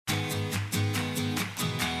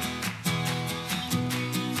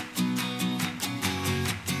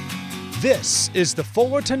This is the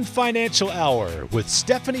Fullerton Financial Hour with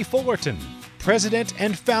Stephanie Fullerton, president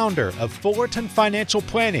and founder of Fullerton Financial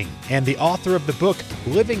Planning and the author of the book,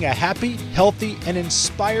 Living a Happy, Healthy, and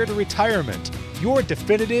Inspired Retirement, your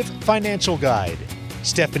definitive financial guide.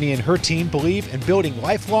 Stephanie and her team believe in building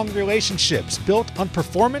lifelong relationships built on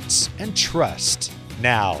performance and trust.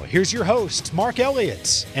 Now, here's your hosts, Mark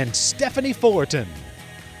Elliott and Stephanie Fullerton.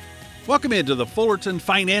 Welcome into the Fullerton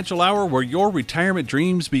Financial Hour, where your retirement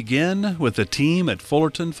dreams begin with the team at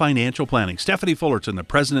Fullerton Financial Planning. Stephanie Fullerton, the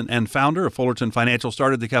president and founder of Fullerton Financial,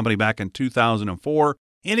 started the company back in 2004.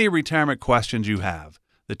 Any retirement questions you have,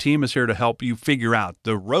 the team is here to help you figure out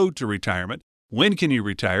the road to retirement. When can you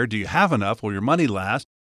retire? Do you have enough? Will your money last?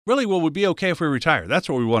 Really, will we be okay if we retire? That's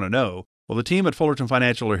what we want to know. Well, the team at Fullerton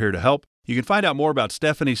Financial are here to help. You can find out more about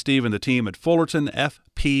Stephanie, Steve, and the team at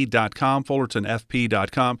FullertonFP.com,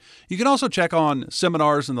 FullertonFP.com. You can also check on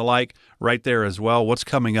seminars and the like right there as well. What's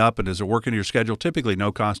coming up and does it work into your schedule? Typically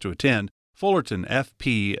no cost to attend.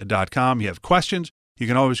 FullertonFP.com. You have questions, you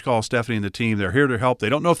can always call Stephanie and the team. They're here to help. They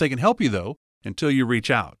don't know if they can help you, though, until you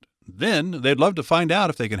reach out. Then they'd love to find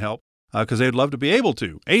out if they can help, because they'd love to be able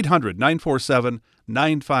to. 800-947-9522,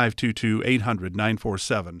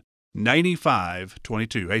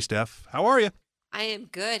 800-947-9522. Hey, Steph, how are you? I am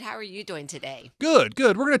good. How are you doing today? Good.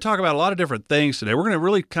 We're going to talk about a lot of different things today. We're going to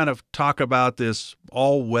really kind of talk about this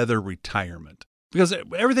all-weather retirement. Because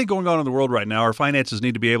everything going on in the world right now, our finances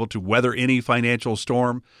need to be able to weather any financial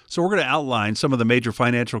storm. So we're going to outline some of the major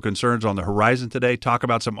financial concerns on the horizon today, talk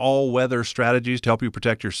about some all-weather strategies to help you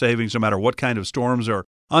protect your savings no matter what kind of storms are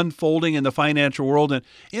unfolding in the financial world. And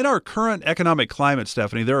in our current economic climate,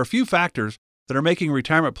 Stephanie, there are a few factors that are making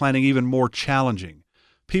retirement planning even more challenging.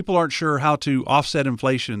 People aren't sure how to offset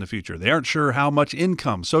inflation in the future. They aren't sure how much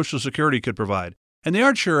income Social Security could provide. And they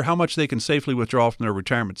aren't sure how much they can safely withdraw from their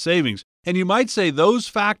retirement savings. And you might say those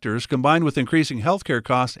factors, combined with increasing healthcare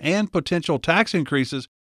costs and potential tax increases,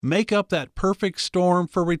 make up that perfect storm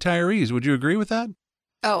for retirees. Would you agree with that?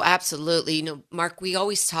 Oh, absolutely. Mark, we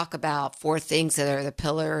always talk about four things that are the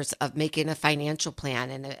pillars of making a financial plan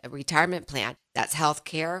and a retirement plan. That's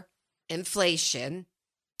healthcare, inflation,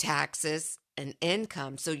 taxes, and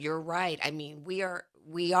income. So you're right. I mean, we are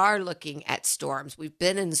looking at storms. We've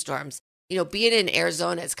been in storms. Being in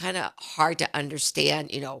Arizona, it's kind of hard to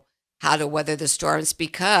understand, how to weather the storms,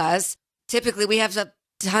 because typically we have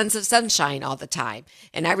tons of sunshine all the time.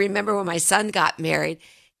 And I remember when my son got married,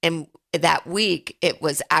 and that week it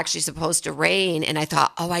was actually supposed to rain, and I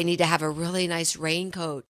thought, I need to have a really nice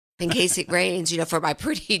raincoat in case it rains, for my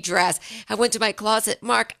pretty dress. I went to my closet.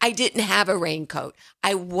 Mark, I didn't have a raincoat.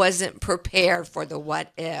 I wasn't prepared for the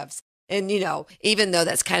what ifs. And, even though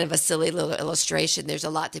that's kind of a silly little illustration, there's a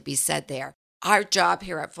lot to be said there. Our job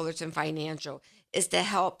here at Fullerton Financial is to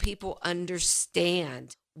help people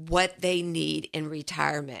understand what they need in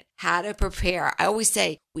retirement, how to prepare. I always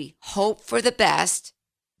say we hope for the best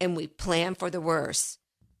and we plan for the worst.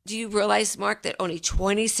 Do you realize, Mark, that only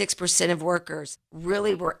 26% of workers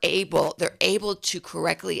really they're able to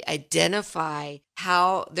correctly identify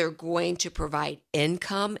how they're going to provide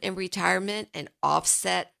income in retirement and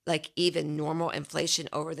offset like even normal inflation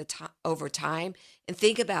over time? And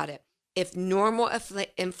think about it. If normal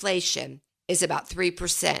inflation is about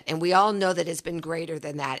 3%, and we all know that it's been greater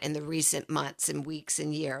than that in the recent months and weeks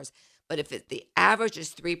and years, but if the average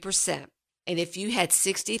is 3%, and if you had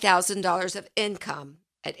 $60,000 of income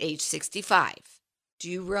at age 65, do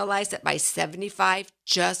you realize that by 75,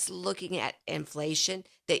 just looking at inflation,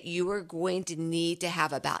 that you are going to need to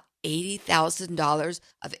have about $80,000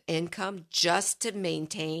 of income just to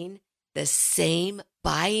maintain the same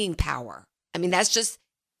buying power? I mean, that's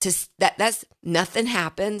nothing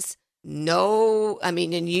happens. No, I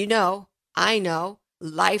mean, and I know,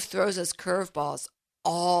 life throws us curveballs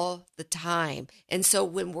all the time. And so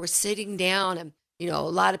when we're sitting down and a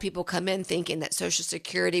lot of people come in thinking that Social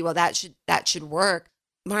Security, that should work.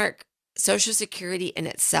 Mark, Social Security in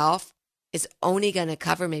itself is only going to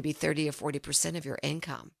cover maybe 30 or 40% of your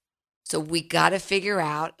income. So we got to figure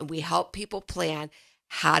out, and we help people plan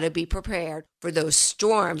how to be prepared for those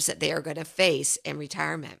storms that they are going to face in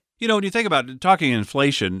retirement. When you think about it, talking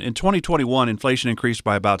inflation, in 2021, inflation increased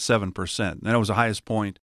by about 7%. That was the highest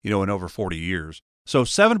point, in over 40 years. So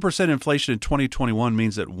 7% inflation in 2021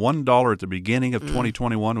 means that $1 at the beginning of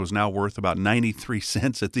 2021 was now worth about 93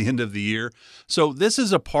 cents at the end of the year. So this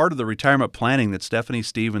is a part of the retirement planning that Stephanie,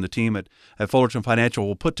 Steve, and the team at Fullerton Financial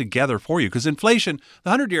will put together for you. Because inflation,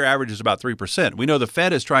 the 100-year average is about 3%. We know the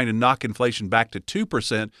Fed is trying to knock inflation back to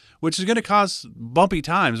 2%, which is going to cause bumpy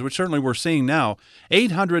times, which certainly we're seeing now.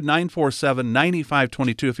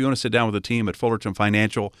 800-947-9522 if you want to sit down with the team at Fullerton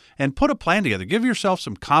Financial and put a plan together. Give yourself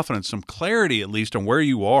some confidence, some clarity at least on where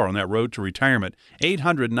you are on that road to retirement.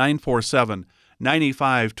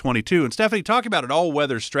 800-947-9522. And Stephanie, talk about an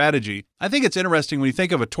all-weather strategy. I think it's interesting when you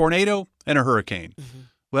think of a tornado and a hurricane.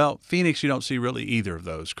 Well, Phoenix, you don't see really either of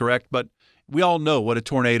those, correct? But we all know what a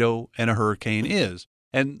tornado and a hurricane is.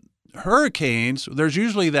 And hurricanes, there's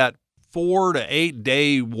usually that 4 to 8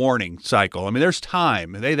 day warning cycle. I mean, there's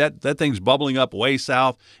time. That thing's bubbling up way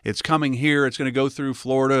south. It's coming here. It's going to go through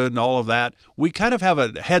Florida and all of that. We kind of have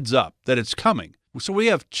a heads up that it's coming. So we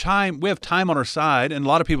have time on our side, and a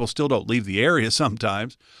lot of people still don't leave the area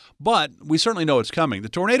sometimes, but we certainly know it's coming. The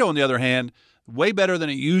tornado, on the other hand, way better than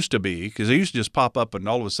it used to be, because it used to just pop up and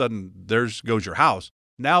all of a sudden there goes your house.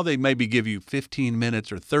 Now they maybe give you 15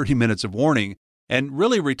 minutes or 30 minutes of warning. And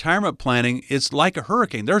really, retirement planning is like a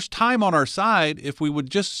hurricane. There's time on our side if we would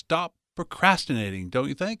just stop procrastinating, don't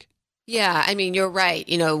you think? Yeah, I mean, you're right.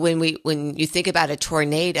 You know, when you think about a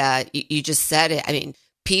tornado, you just said it. I mean,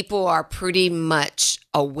 people are pretty much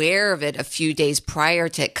aware of it a few days prior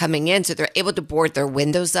to it coming in. So they're able to board their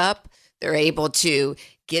windows up. They're able to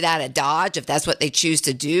get out of Dodge if that's what they choose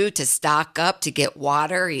to do, to stock up, to get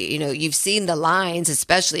water. You know, you've seen the lines,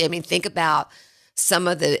 especially. I mean, think about some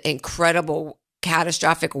of the incredible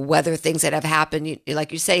catastrophic weather things that have happened.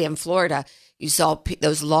 Like you say, in Florida, you saw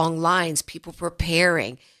those long lines, people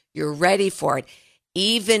preparing. You're ready for it.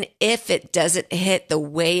 Even if it doesn't hit the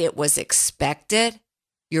way it was expected,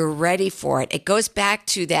 you're ready for it. It goes back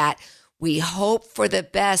to that. We hope for the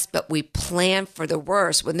best, but we plan for the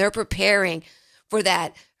worst. When they're preparing for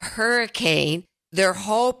that hurricane, they're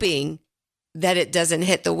hoping that it doesn't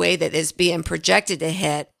hit the way that it's being projected to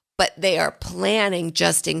hit, but they are planning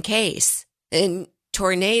just in case. In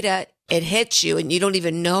tornado, it hits you and you don't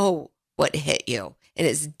even know what hit you. And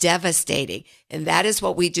it's devastating. And that is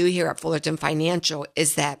what we do here at Fullerton Financial,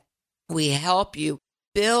 is that we help you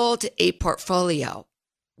build a portfolio.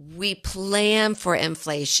 We plan for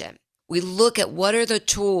inflation. We look at what are the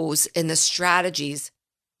tools and the strategies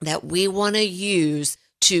that we want to use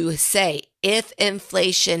to say, if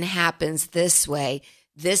inflation happens this way,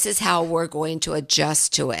 this is how we're going to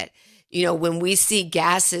adjust to it. You know, when we see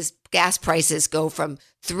gas prices go from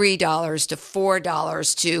 $3 to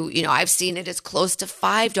 $4 to, you know, I've seen it as close to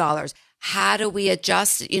 $5. How do we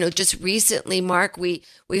adjust? You know, just recently, Mark, we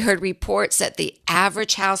heard reports that the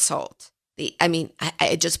average household,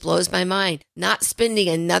 it just blows my mind, not spending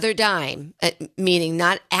another dime, meaning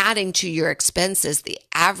not adding to your expenses. The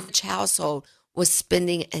average household was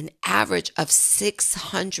spending an average of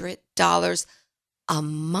 $600 a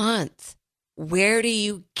month. Where do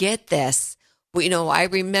you get this? Well, you know, I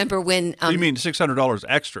remember when you mean $600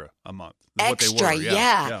 extra a month? Extra,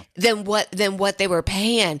 yeah. Than what they were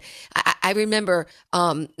paying. I remember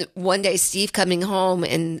one day Steve coming home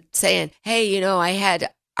and saying, "Hey, you know, I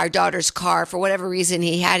had our daughter's car for whatever reason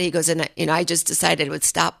he had." He goes, and you know, I just decided I would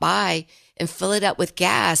stop by and fill it up with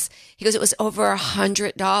gas. He goes, it was over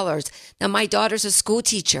 $100. Now my daughter's a school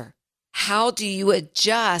teacher. How do you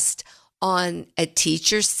adjust on a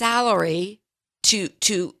teacher's salary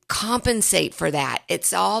to compensate for that?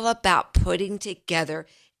 It's all about putting together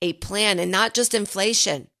a plan, and not just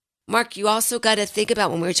inflation. Mark, you also got to think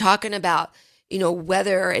about, when we're talking about, you know,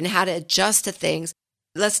 weather and how to adjust to things,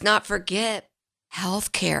 let's not forget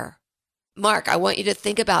healthcare. Mark, I want you to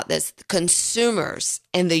think about this. Consumers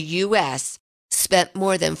in the U.S. spent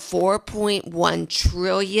more than $4.1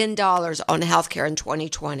 trillion on healthcare in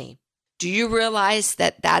 2020. Do you realize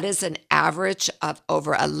that that is an average of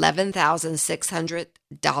over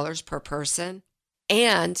 $11,600 per person?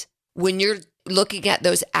 And when you're looking at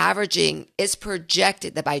those averaging, it's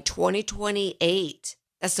projected that by 2028,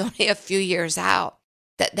 that's only a few years out,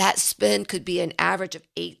 that spend could be an average of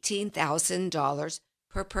 $18,000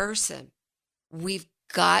 per person. We've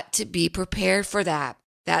got to be prepared for that.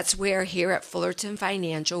 That's where here at Fullerton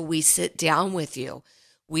Financial, we sit down with you.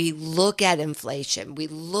 We look at inflation. We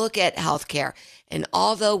look at healthcare. And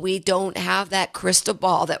although we don't have that crystal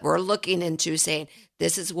ball that we're looking into saying,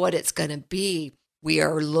 this is what it's going to be, we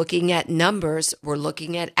are looking at numbers. We're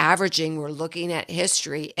looking at averaging. We're looking at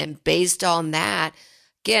history. And based on that,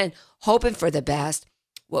 again, hoping for the best,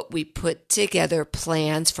 what we put together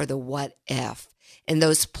plans for the what if. And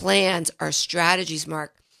those plans are strategies,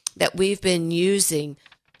 Mark, that we've been using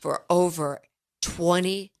for over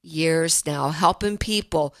 20 years now, helping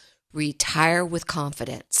people retire with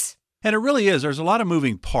confidence. And it really is. There's a lot of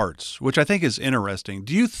moving parts, which I think is interesting.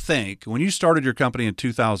 Do you think when you started your company in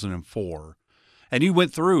 2004 and you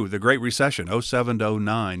went through the Great Recession, 07 to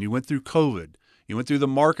 09, you went through COVID, you went through the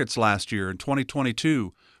markets last year in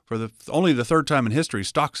 2022, for only the third time in history,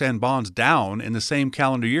 stocks and bonds down in the same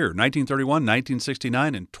calendar year, 1931,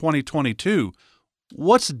 1969, and 2022.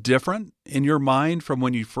 What's different in your mind from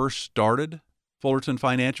when you first started Fullerton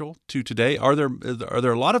Financial to today? Are there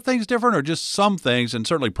a lot of things different, or just some things, and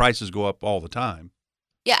certainly prices go up all the time?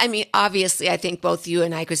 Yeah, I mean, obviously, I think both you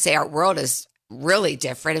and I could say our world is really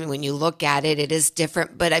different. I mean, when you look at it, it is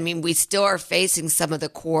different. But I mean, we still are facing some of the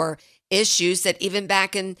core issues that even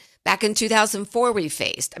back in 2004 we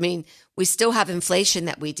faced. I mean, we still have inflation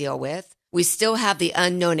that we deal with. We still have the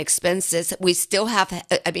unknown expenses. We still have,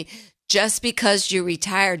 I mean, just because you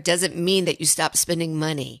retire doesn't mean that you stop spending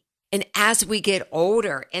money. And as we get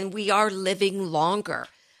older and we are living longer,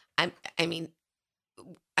 I mean,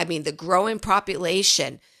 the growing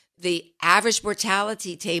population, the average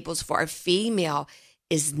mortality tables for a female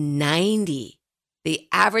is 90. The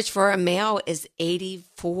average for a male is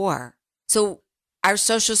 84. So our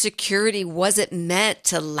Social Security wasn't meant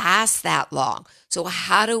to last that long. So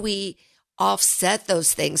how do we offset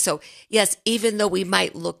those things? So yes, even though we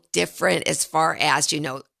might look different as far as,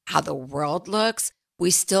 how the world looks, we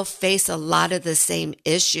still face a lot of the same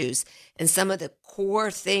issues and some of the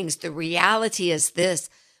core things. The reality is this,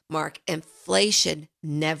 Mark, inflation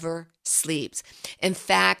never sleeps. In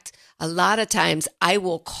fact, a lot of times I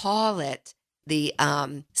will call it the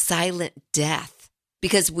silent death,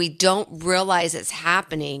 because we don't realize it's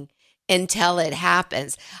happening until it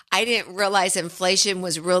happens. I didn't realize inflation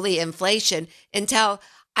was really inflation until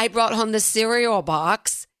I brought home the cereal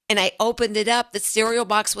box and I opened it up. The cereal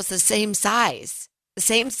box was the same size.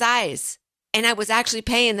 And I was actually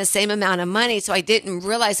paying the same amount of money. So I didn't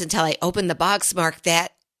realize until I opened the box, Mark,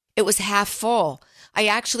 that it was half full. I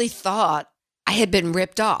actually thought I had been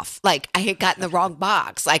ripped off. Like I had gotten the wrong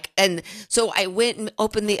box. And so I went and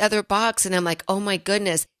opened the other box and I'm like, oh my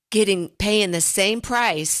goodness, paying the same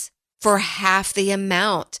price for half the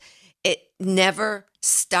amount. It never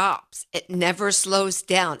stops. It never slows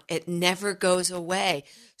down. It never goes away.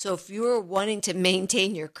 So if you're wanting to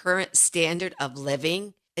maintain your current standard of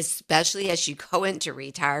living, especially as you go into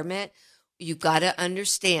retirement, you got to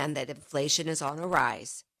understand that inflation is on a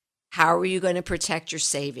rise. How are you going to protect your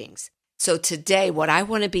savings? So today, what I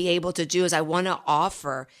want to be able to do is I want to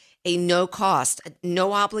offer a no cost,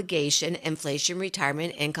 no obligation inflation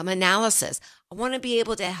retirement income analysis. I want to be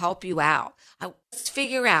able to help you out. Let's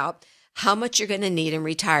figure out how much you're going to need in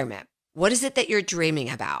retirement. What is it that you're dreaming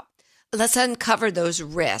about? Let's uncover those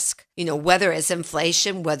risks, whether it's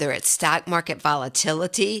inflation, whether it's stock market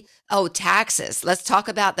volatility. Oh, taxes. Let's talk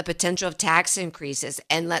about the potential of tax increases.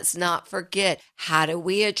 And let's not forget, how do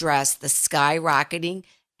we address the skyrocketing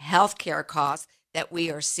healthcare costs that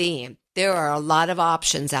we are seeing? There are a lot of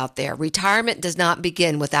options out there. Retirement does not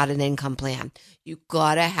begin without an income plan. You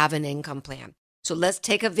gotta have an income plan. So let's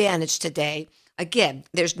take advantage today. Again,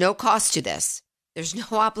 there's no cost to this. There's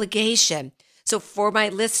no obligation. So for my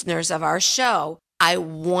listeners of our show, I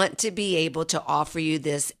want to be able to offer you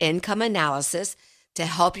this income analysis to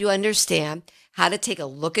help you understand how to take a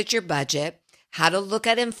look at your budget, how to look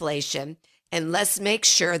at inflation, and let's make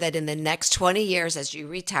sure that in the next 20 years as you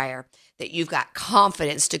retire, that you've got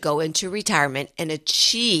confidence to go into retirement and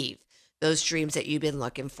achieve those dreams that you've been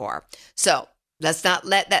looking for. So let's not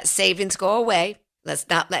let that savings go away. Let's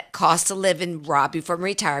not let cost of living rob you from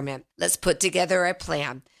retirement. Let's put together a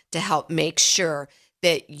plan to help make sure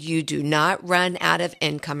that you do not run out of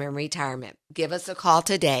income in retirement. Give us a call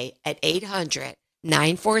today at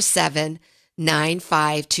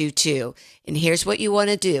 800-947-9522. And here's what you want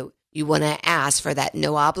to do. You want to ask for that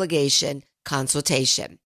no obligation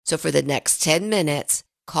consultation. So for the next 10 minutes,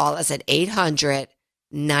 call us at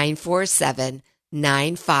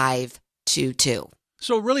 800-947-9522.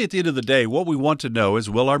 So really, at the end of the day, what we want to know is,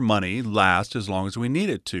 will our money last as long as we need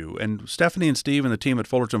it to? And Stephanie and Steve and the team at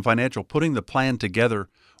Fullerton Financial putting the plan together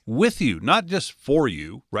with you, not just for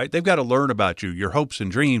you, right? They've got to learn about you, your hopes and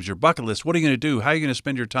dreams, your bucket list. What are you going to do? How are you going to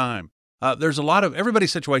spend your time? There's a lot of,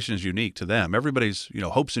 everybody's situation is unique to them. Everybody's,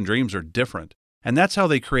 hopes and dreams are different. And that's how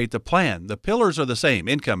they create the plan. The pillars are the same: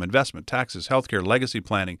 income, investment, taxes, healthcare, legacy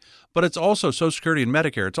planning. But it's also Social Security and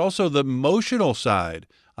Medicare. It's also the emotional side.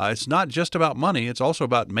 It's not just about money. It's also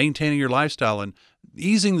about maintaining your lifestyle and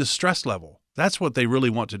easing the stress level. That's what they really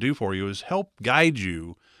want to do for you, is help guide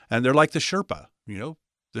you. And they're like the Sherpa,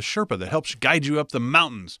 the Sherpa that helps guide you up the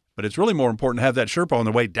mountains. But it's really more important to have that Sherpa on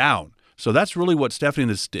the way down. So that's really what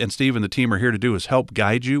Stephanie and Steve and the team are here to do, is help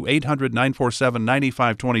guide you.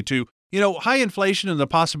 800-947-9522. You know, high inflation and the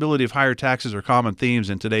possibility of higher taxes are common themes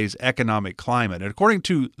in today's economic climate. And according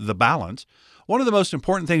to The Balance, one of the most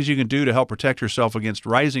important things you can do to help protect yourself against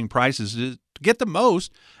rising prices is to get the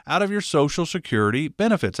most out of your Social Security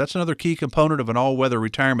benefits. That's another key component of an all-weather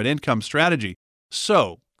retirement income strategy.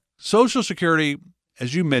 So, Social Security,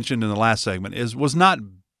 as you mentioned in the last segment, was not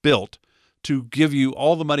built to give you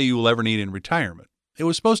all the money you will ever need in retirement. It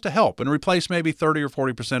was supposed to help and replace maybe 30 or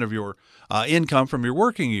 40% of your income from your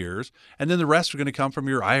working years, and then the rest are going to come from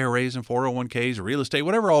your IRAs and 401ks, real estate,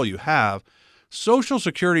 whatever all you have. Social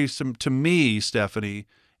Security, to me, Stephanie,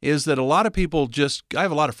 is that a lot of people I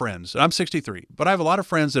have a lot of friends, and I'm 63, but I have a lot of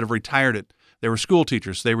friends that have retired they were school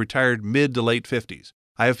teachers. They retired mid to late 50s.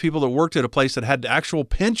 I have people that worked at a place that had actual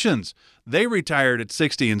pensions. They retired at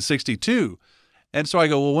 60 and 62. And so I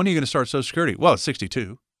go, well, when are you going to start Social Security? Well, it's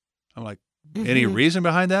 62. I'm like, any reason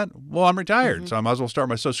behind that? Well, I'm retired, so I might as well start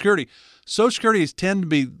my Social Security. Social Security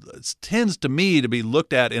tends to me to be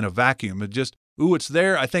looked at in a vacuum. It just, it's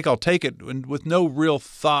there. I think I'll take it, and with no real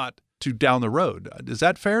thought to down the road. Is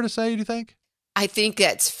that fair to say, do you think? I think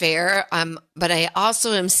that's fair. But I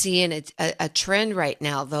also am seeing a trend right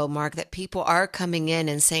now, though, Mark, that people are coming in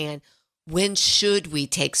and saying, when should we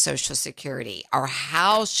take Social Security, or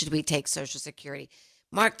how should we take Social Security?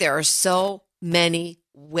 Mark, there are so many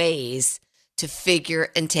ways to figure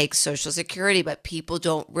and take Social Security, but people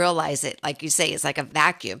don't realize it. Like you say, it's like a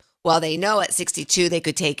vacuum. Well, they know at 62 they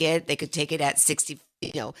could take it. They could take it at 60,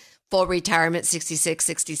 full retirement, 66,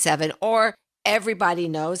 67, or everybody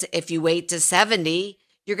knows if you wait to 70,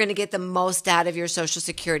 you're going to get the most out of your Social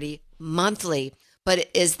Security monthly.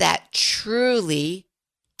 But is that truly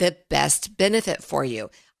the best benefit for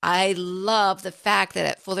you? I love the fact that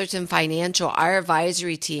at Fullerton Financial, our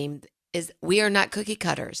advisory team we are not cookie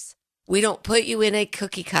cutters. We don't put you in a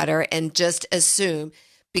cookie cutter and just assume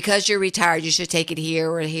because you're retired, you should take it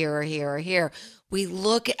here or here or here or here. We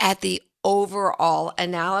look at the overall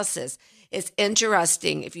analysis. It's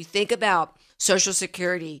interesting. If you think about Social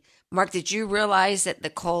Security, Mark, did you realize that the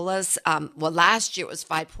COLAs, last year it was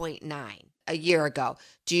 5.9 a year ago.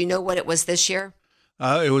 Do you know what it was this year?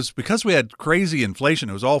 It was because we had crazy inflation.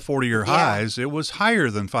 It was all 40-year highs. It was higher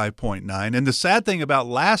than 5.9. And the sad thing about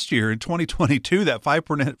last year in 2022, that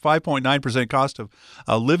 5.9% cost of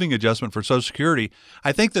living adjustment for Social Security,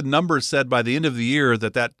 I think the numbers said by the end of the year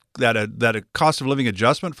that a cost of living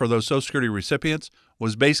adjustment for those Social Security recipients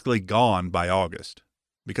was basically gone by August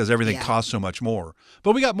because everything cost so much more.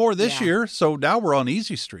 But we got more this year, so now we're on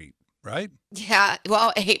easy street, right? Yeah,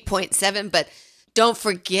 well, 8.7, but don't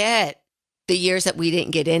forget the years that we didn't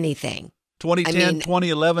get anything. 2010,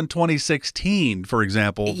 2011, 2016, for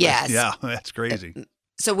example. Yes. Yeah, that's crazy.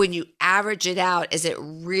 So when you average it out, is it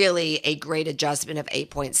really a great adjustment of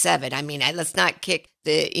 8.7? I mean, let's not kick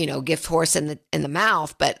the, gift horse in the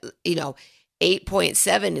mouth, but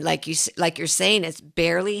 8.7, like you're saying, it's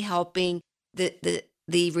barely helping the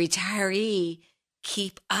retiree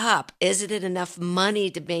keep up. Isn't it enough money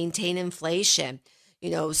to maintain inflation?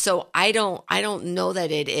 So I don't know that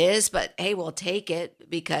it is, but hey, we'll take it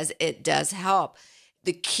because it does help.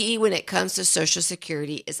 The key when it comes to Social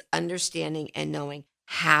Security is understanding and knowing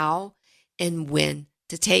how and when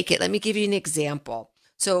to take it. Let me give you an example.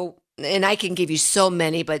 So, and I can give you so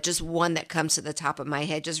many, but just one that comes to the top of my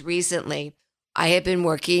head. Just recently, I have been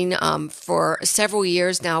working for several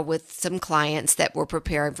years now with some clients that were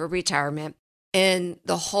preparing for retirement. And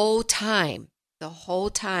the whole time,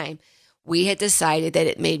 we had decided that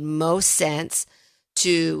it made most sense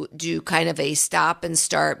to do kind of a stop and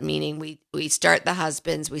start, meaning we start the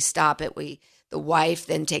husbands, we stop it, the wife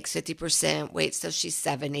then takes 50%, waits till she's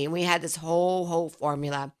 70, and we had this whole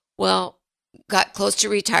formula. Well, got close to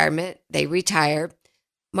retirement, they retired.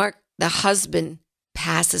 Mark, the husband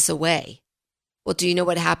passes away. Well, do you know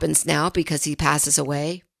what happens now because he passes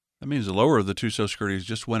away? That means the lower of the two Social Securities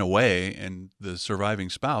just went away, and the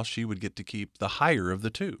surviving spouse, she would get to keep the higher of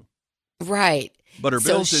the two. Right. But her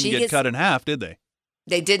bills didn't get cut in half, did they?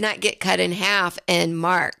 They did not get cut in half. And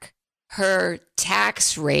Mark, her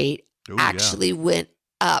tax rate actually went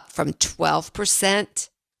up from 12%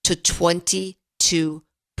 to 22%.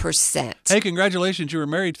 Hey, congratulations. You were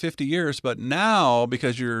married 50 years, but now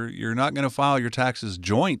because you're not going to file your taxes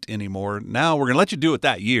joint anymore, now we're going to let you do it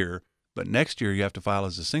that year. But next year you have to file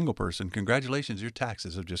as a single person. Congratulations, your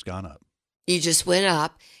taxes have just gone up. You just went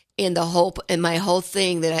up. And the whole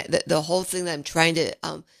thing that I'm trying to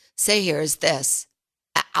say here is this: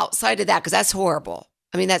 outside of that, because that's horrible.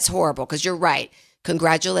 I mean, that's horrible. Because you're right.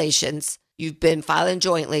 Congratulations, you've been filing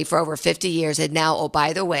jointly for over 50 years, and now, oh,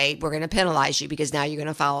 by the way, we're going to penalize you because now you're going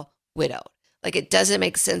to file widowed. Like, it doesn't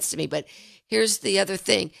make sense to me. But here's the other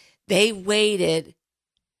thing. They waited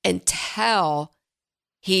until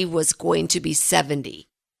he was going to be 70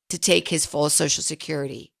 to take his full Social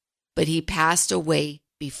Security, but he passed away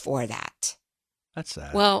before that. That's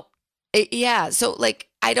sad. Well, yeah. So, like,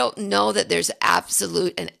 I don't know that there's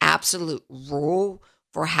an absolute rule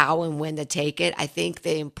for how and when to take it. I think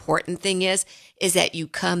the important thing is that you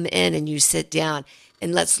come in and you sit down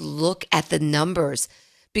and let's look at the numbers,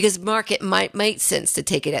 because Mark, it might make sense to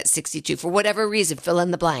take it at 62 for whatever reason, fill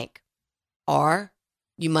in the blank, or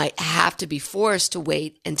you might have to be forced to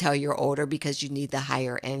wait until you're older because you need the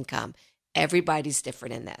higher income. Everybody's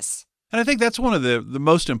different in this. And I think that's one of the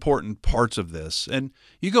most important parts of this. And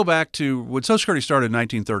you go back to when Social Security started in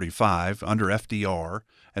 1935 under FDR,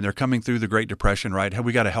 and they're coming through the Great Depression, right?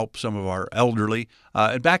 We got to help some of our elderly.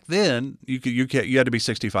 And back then, you had to be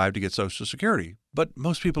 65 to get Social Security. But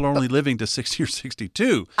most people are only living to 60 or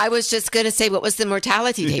 62. I was just going to say, what was the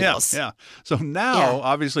mortality tables? Yeah. So now,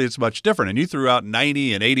 obviously, it's much different. And you threw out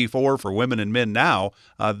 90 and 84 for women and men now.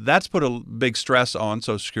 That's put a big stress on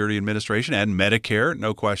Social Security Administration and Medicare,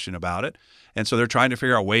 no question about it. And so they're trying to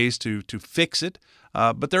figure out ways to fix it.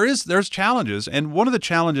 But there's challenges. And one of the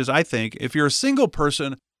challenges, I think, if you're a single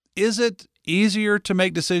person, is it easier to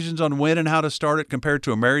make decisions on when and how to start it compared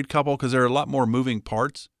to a married couple? Because there are a lot more moving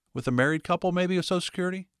parts with a married couple, maybe, of Social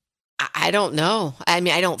Security? I don't know. I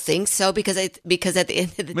mean, I don't think so because at the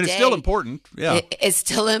end of the day, it's still important. Yeah, it's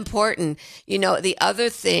still important. You know, the other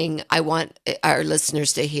thing I want our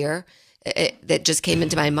listeners to hear that just came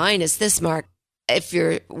into my mind is this, Mark. If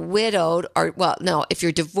you're widowed if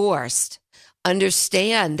you're divorced,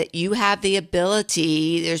 understand that you have the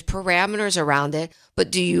ability, there's parameters around it,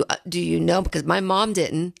 but do you know, because my mom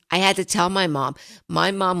didn't, I had to tell my mom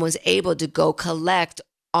was able to go collect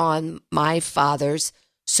on my father's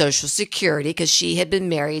Social Security because she had been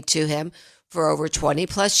married to him for over 20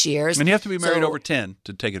 plus years. And you have to be married over 10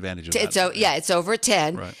 to take advantage of that. So yeah, it's over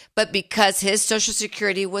 10. Right. But because his Social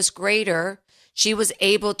Security was greater, she was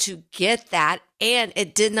able to get that, and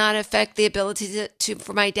it did not affect the ability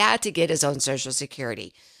for my dad to get his own Social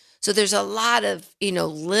Security. So there's a lot of,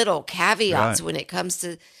 little caveats when it comes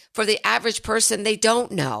to, for the average person, they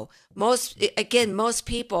don't know. Most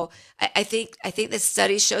people, I think the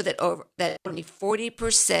studies show that only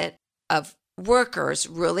 40% of workers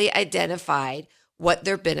really identified what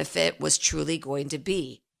their benefit was truly going to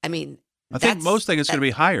be. I mean, I think most things it's going to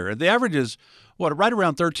be higher. The average is right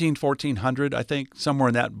around $1,400, I think, somewhere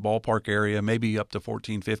in that ballpark area, maybe up to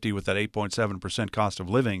 $1,450 with that 8.7% cost of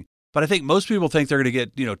living. But I think most people think they're going to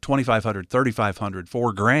get, $2,500, $3,500,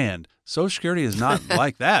 $4,000. Social Security is not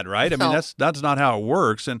like that, right? I mean, that's not how it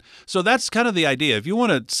works. And so that's kind of the idea. If you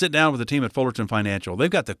want to sit down with the team at Fullerton Financial, they've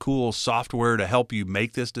got the cool software to help you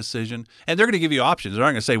make this decision. And they're going to give you options. They're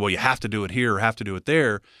not going to say, well, you have to do it here or have to do it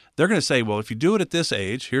there. They're going to say, well, if you do it at this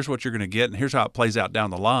age, here's what you're going to get, and here's how it plays out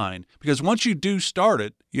down the line. Because once you do start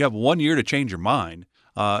it, you have 1 year to change your mind.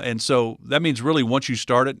 And so that means really once you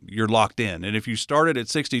start it, you're locked in. And if you started at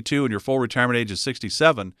 62 and your full retirement age is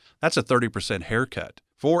 67, that's a 30% haircut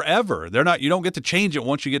forever. You don't get to change it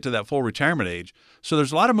once you get to that full retirement age. So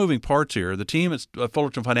there's a lot of moving parts here. The team at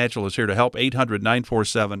Fullerton Financial is here to help.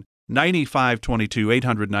 800-947-9522,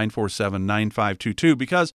 800-947-9522.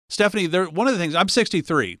 Because, Stephanie, one of the things, I'm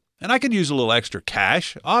 63. And I could use a little extra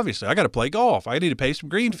cash. Obviously, I got to play golf. I need to pay some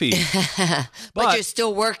green fees. But you're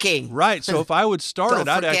still working. Right. So if I would start it,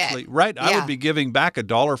 I'd actually, I would be giving back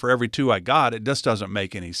 $1 for every 2 I got. It just doesn't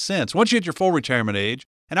make any sense. Once you hit your full retirement age,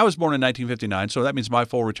 and I was born in 1959, so that means my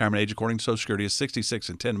full retirement age, according to Social Security, is 66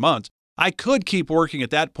 and 10 months. I could keep working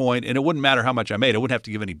at that point, and it wouldn't matter how much I made. I wouldn't have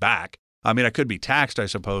to give any back. I mean, I could be taxed, I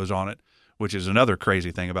suppose, on it, which is another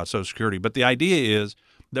crazy thing about Social Security. But the idea is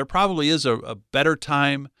there probably is a better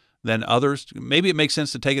time than others. Maybe it makes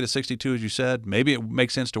sense to take it at 62, as you said. Maybe it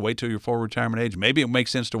makes sense to wait till your full retirement age. Maybe it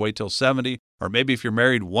makes sense to wait till 70. Or maybe if you're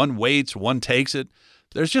married, one waits, one takes it.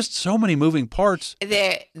 There's just so many moving parts.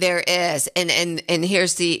 There is. And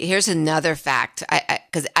here's another fact.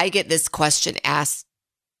 Because I get this question asked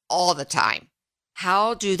all the time.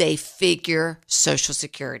 How do they figure Social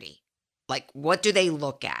Security? Like, what do they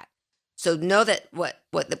look at? So know that what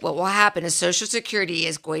will happen is Social Security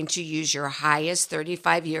is going to use your highest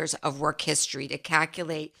 35 years of work history to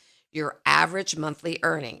calculate your average monthly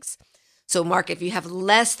earnings. So Mark, if you have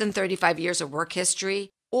less than 35 years of work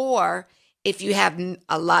history, or if you have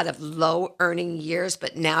a lot of low earning years,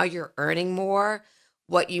 but now you're earning more,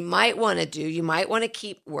 What you might want to do, you might want to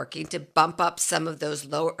keep working to bump up some of those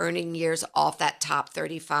low earning years off that top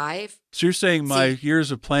 35. So you're saying my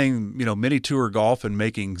years of playing, mini tour golf and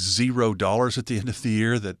making $0 at the end of the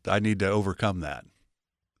year, that I need to overcome that?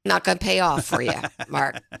 Not going to pay off for you,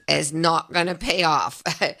 Mark. It's not going to pay off.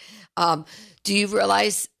 Do you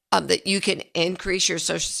realize that you can increase your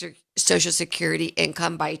Social Security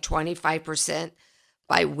income by 25%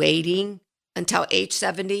 by waiting until age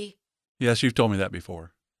 70? Yes, you've told me that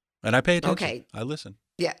before. And I pay attention. Okay. I listen.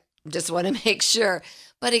 Yeah. Just want to make sure.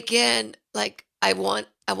 But again, like I want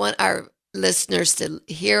our listeners to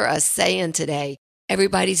hear us saying today,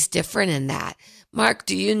 everybody's different in that. Mark,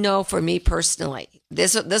 do you know, for me personally,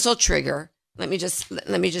 this will trigger. Let me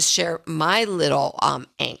just share my little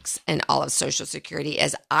angst in all of Social Security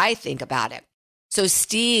as I think about it. So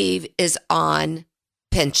Steve is on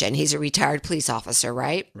pension. He's a retired police officer,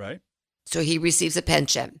 right? Right. So he receives a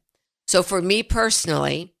pension. So for me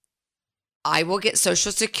personally, I will get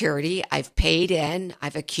Social Security. I've paid in.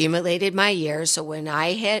 I've accumulated my years. So when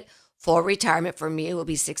I hit full retirement, for me, it will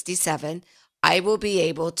be 67. I will be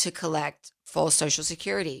able to collect full Social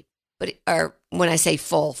Security. Or when I say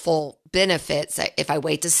full benefits, if I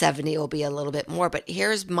wait to 70, it will be a little bit more. But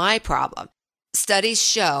here's my problem. Studies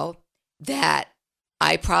show that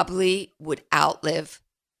I probably would outlive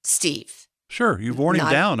Steve. Sure. You've worn him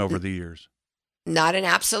down over the years. Not an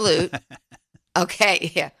absolute.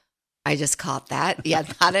 Okay. Yeah. I just caught that. Yeah.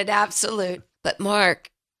 Not an absolute. But Mark,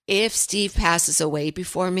 if Steve passes away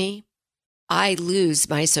before me, I lose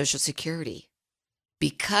my Social Security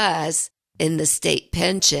because in the state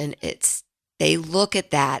pension, they look at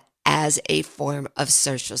that as a form of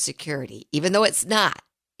Social Security, even though it's not,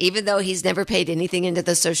 even though he's never paid anything into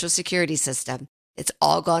the Social Security system. It's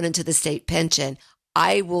all gone into the state pension.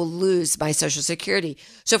 I will lose my Social Security.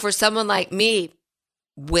 So for someone like me,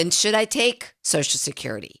 when should I take Social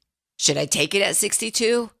Security? Should I take it at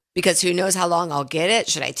 62? Because who knows how long I'll get it?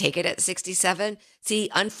 Should I take it at 67? See,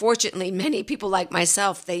 unfortunately, many people like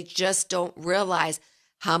myself, they just don't realize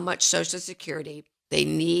how much Social Security they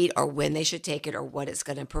need or when they should take it or what it's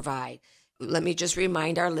going to provide. Let me just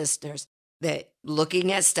remind our listeners that looking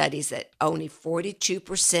at studies that only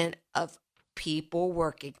 42% of people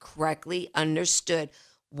working correctly understood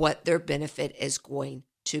what their benefit is going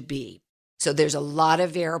to be. So there's a lot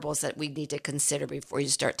of variables that we need to consider before you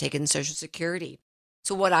start taking Social Security.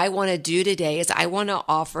 So what I want to do today is I want to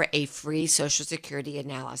offer a free Social Security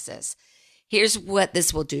analysis. Here's what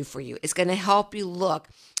this will do for you. It's going to help you look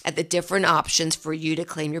at the different options for you to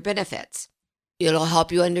claim your benefits. It'll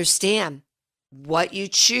help you understand what you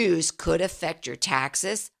choose could affect your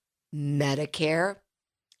taxes, Medicare,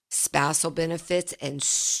 spousal benefits, and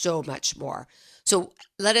so much more. So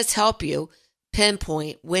let us help you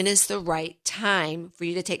pinpoint when is the right time for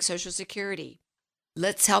you to take Social Security.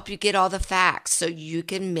 Let's help you get all the facts so you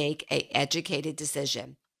can make an educated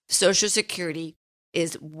decision. Social Security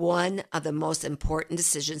is one of the most important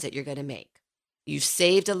decisions that you're going to make. You've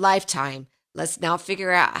saved a lifetime. Let's now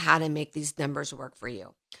figure out how to make these numbers work for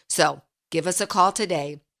you. So give us a call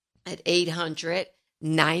today at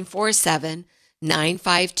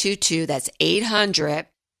 800-947-9522. That's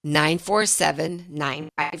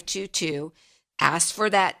 800-947-9522. Ask for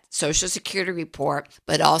that Social Security report,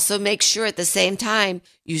 but also make sure at the same time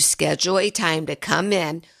you schedule a time to come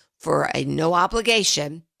in for a no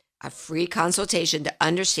obligation, a free consultation to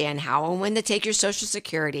understand how and when to take your Social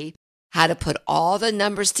Security, how to put all the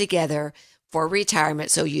numbers together for retirement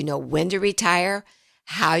so you know when to retire,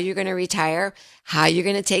 how you're going to retire, how you're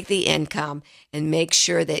going to take the income, and make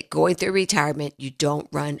sure that going through retirement, you don't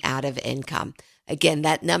run out of income. Again,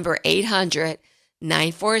 that number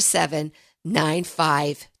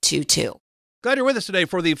 800-947-9522. Glad you're with us today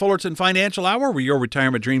for the Fullerton Financial Hour, where your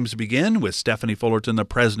retirement dreams begin, with Stephanie Fullerton, the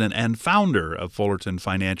president and founder of Fullerton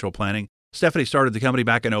Financial Planning. Stephanie started the company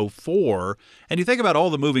back in 2004, and you think about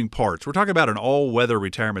all the moving parts. We're talking about an all-weather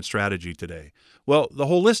retirement strategy today. Well, the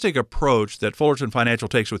holistic approach that Fullerton Financial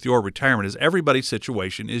takes with your retirement is everybody's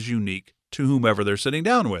situation is unique to whomever they're sitting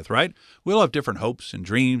down with, right? We'll have different hopes and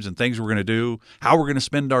dreams and things we're going to do, how we're going to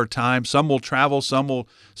spend our time. Some will travel, some will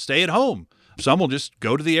stay at home. Some will just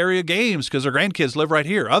go to the area games because their grandkids live right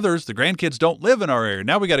here. Others, the grandkids don't live in our area.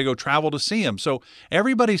 Now we got to go travel to see them. So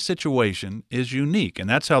everybody's situation is unique, and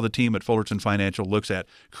that's how the team at Fullerton Financial looks at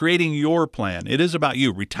creating your plan. It is about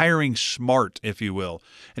you, retiring smart, if you will.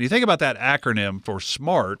 And you think about that acronym for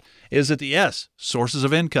SMART, is that the S, sources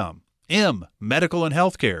of income, M, medical and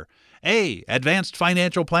healthcare, A, advanced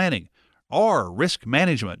financial planning, R, risk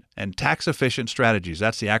management, and tax-efficient strategies.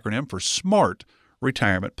 That's the acronym for SMART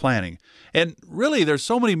retirement planning. And really, there's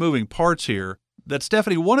so many moving parts here. that,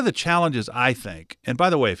 Stephanie, one of the challenges, I think, and by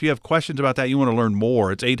the way, if you have questions about that, you want to learn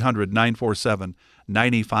more, it's 800-947-9522,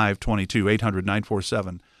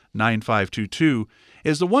 800-947-9522,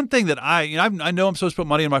 is the one thing that I know I'm supposed to put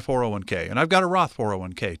money in my 401k, and I've got a Roth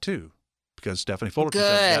 401k too, because Stephanie Fullerton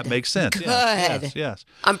says that makes sense. Good. Yes.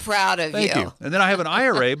 I'm proud of Thank you. And then I have an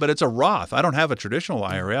IRA, but it's a Roth. I don't have a traditional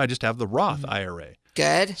IRA. I just have the Roth IRA.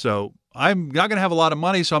 Good. So I'm not going to have a lot of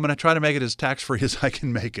money, so I'm going to try to make it as tax-free as I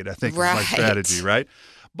can make it, I think, is my strategy, right?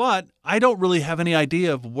 But I don't really have any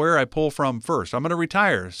idea of where I pull from first. I'm going to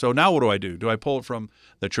retire. So now what do? Do I pull it from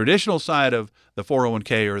the traditional side of the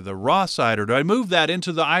 401k or the Roth side, or do I move that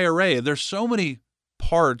into the IRA? There's so many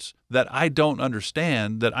parts that I don't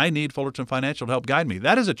understand that I need Fullerton Financial to help guide me.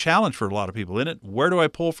 That is a challenge for a lot of people, isn't it? Where do I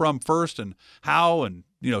pull from first and how? And,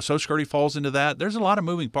 Social Security falls into that. There's a lot of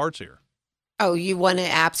moving parts here. Oh, you want to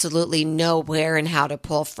absolutely know where and how to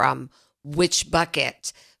pull from which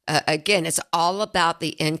bucket. Again, it's all about the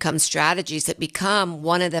income strategies that become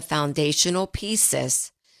one of the foundational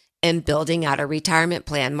pieces in building out a retirement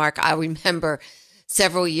plan. Mark, I remember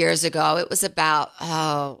several years ago, it was about,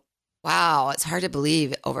 it's hard to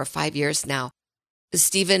believe, over 5 years now.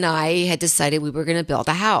 Steve and I had decided we were going to build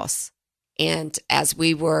a house. And as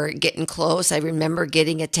we were getting close, I remember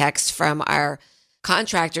getting a text from our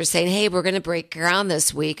contractor saying, hey, we're going to break ground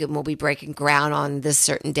this week and we'll be breaking ground on this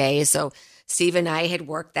certain day. So Steve and I had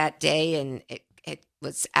worked that day, and it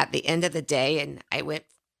was at the end of the day, and I went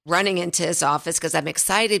running into his office because I'm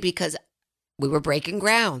excited because we were breaking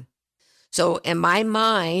ground. So in my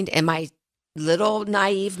mind, in my little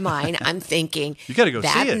naive mind, I'm thinking, you got to go see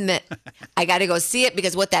it. I got to go see it,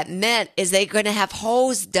 because what that meant is they're going to have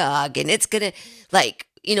holes dug, and it's going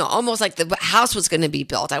to almost like the house was going to be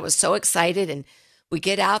built. I was so excited, and we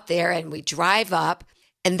get out there and we drive up,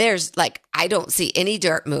 and there's I don't see any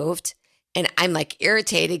dirt moved. And I'm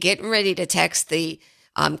irritated, getting ready to text the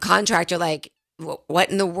contractor, what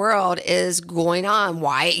in the world is going on?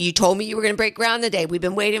 Why? You told me you were going to break ground today. We've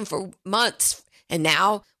been waiting for months. And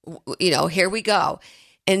now, here we go.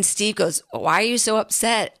 And Steve goes, why are you so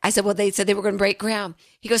upset? I said, well, they said they were going to break ground.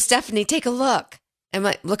 He goes, Stephanie, take a look. I'm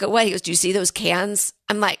like, look at what? He goes, do you see those cans?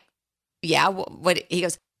 I'm like, yeah. What? He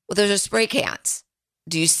goes, well, those are spray cans.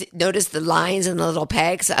 Do you notice the lines and the little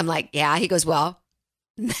pegs? I'm like, yeah. He goes, well,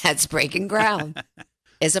 that's breaking ground.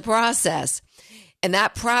 It's a process. And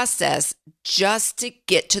that process, just to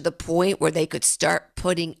get to the point where they could start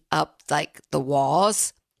putting up the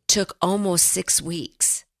walls, took almost 6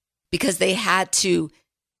 weeks, because they had to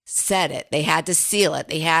set it. They had to seal it.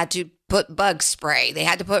 They had to put bug spray. They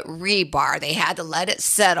had to put rebar. They had to let it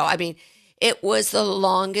settle. I mean, it was the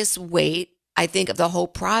longest wait, I think, of the whole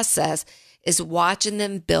process, is watching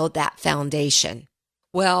them build that foundation.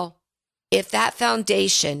 Well, if that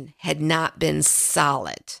foundation had not been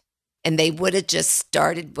solid, and they would have just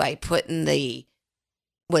started by putting the,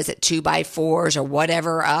 2x4s or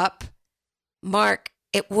whatever up, Mark,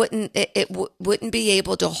 it wouldn't be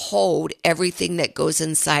able to hold everything that goes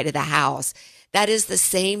inside of the house. That is the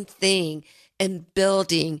same thing in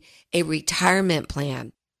building a retirement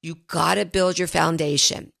plan. You got to build your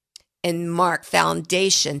foundation. And Mark,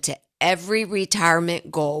 foundation to every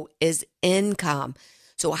retirement goal is income.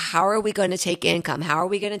 So how are we going to take income? How are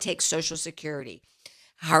we going to take Social Security?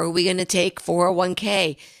 How are we going to take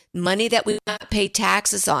 401k? Money that we not pay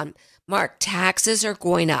taxes on. Mark, taxes are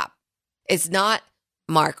going up. It's not,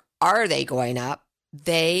 Mark, are they going up?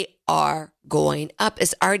 They are going up.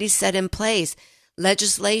 It's already set in place.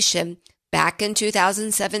 Legislation back in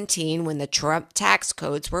 2017, when the Trump tax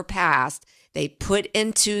codes were passed, they put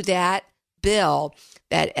into that bill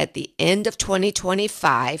that at the end of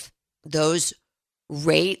 2025, those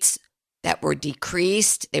rates that were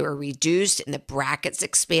decreased, they were reduced, and the brackets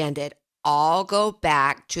expanded, all go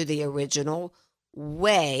back to the original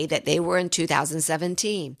way that they were in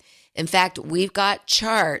 2017. In fact, we've got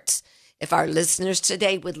charts. If our listeners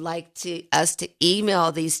today would like us to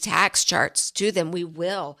email these tax charts to them, we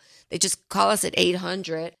will. They just call us at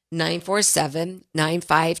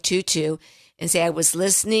 800-947-9522 and say, I was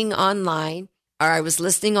listening online, or I was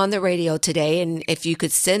listening on the radio today, and if you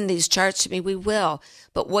could send these charts to me, we will.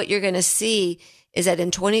 But what you're going to see is that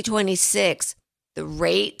in 2026, the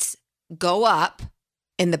rates go up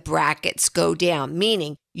and the brackets go down,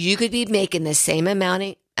 meaning you could be making the same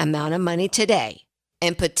amount of money today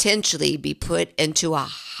and potentially be put into a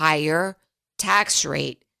higher tax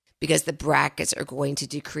rate because the brackets are going to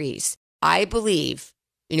decrease. I believe,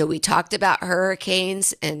 we talked about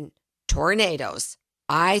hurricanes and tornadoes.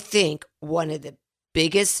 I think one of the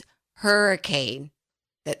biggest hurricane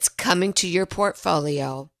that's coming to your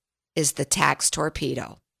portfolio is the tax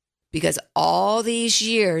torpedo. because all these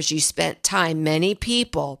years you spent time, many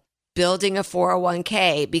people, building a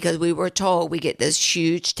 401k because we were told we get this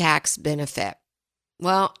huge tax benefit.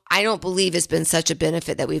 Well, I don't believe it's been such a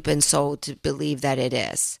benefit that we've been sold to believe that it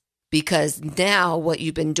is, because now what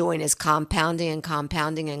you've been doing is compounding and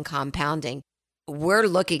compounding and compounding. We're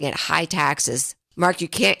looking at high taxes. Mark, you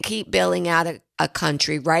can't keep bailing out a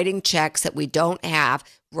country, writing checks that we don't have,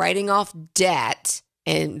 writing off debt.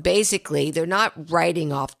 And basically, they're not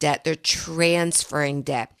writing off debt, they're transferring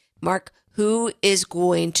debt. Mark, who is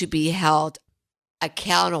going to be held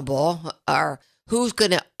accountable, or who's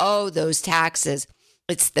going to owe those taxes?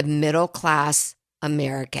 It's the middle class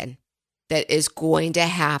American that is going to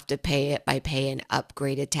have to pay it by paying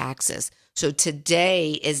upgraded taxes. So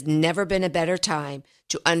today has never been a better time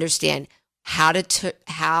to understand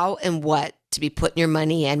how and what to be putting your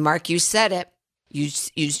money in. Mark, you said it. You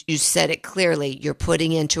said it clearly. You're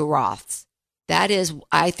putting into Roths. That is,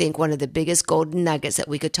 I think, one of the biggest golden nuggets that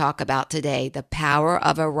we could talk about today, the power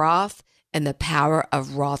of a Roth and the power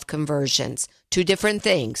of Roth conversions. Two different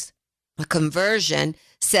things. A conversion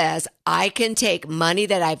says I can take money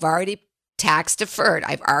that I've already tax deferred.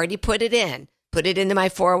 I've already put it into my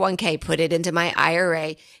 401k, put it into my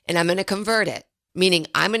IRA, and I'm going to convert it. Meaning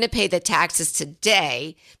I'm going to pay the taxes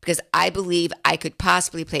today because I believe I could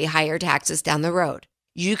possibly pay higher taxes down the road.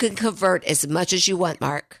 You can convert as much as you want,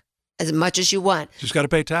 Mark, as much as you want. Just got to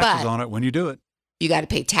pay taxes on it when you do it. You got to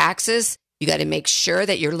pay taxes. You got to make sure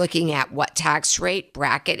that you're looking at what tax rate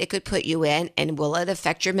bracket it could put you in, and will it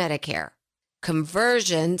affect your Medicare?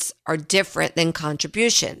 Conversions are different than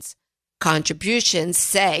contributions. Contributions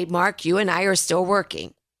say, Mark, you and I are still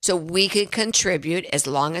working. So we can contribute as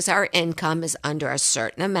long as our income is under a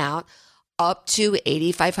certain amount, up to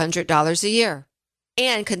 $8,500 a year,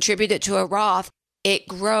 and contribute it to a Roth. It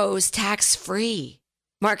grows tax-free.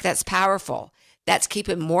 Mark, that's powerful. That's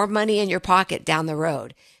keeping more money in your pocket down the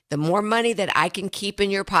road. The more money that I can keep in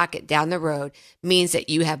your pocket down the road means that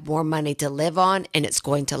you have more money to live on, and it's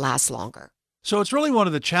going to last longer. So it's really one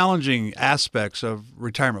of the challenging aspects of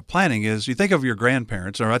retirement planning is you think of your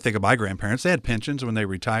grandparents, or I think of my grandparents, they had pensions when they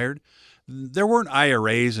retired. There weren't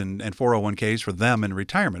IRAs and 401ks for them in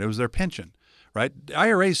retirement. It was their pension, right?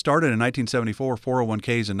 IRAs started in 1974,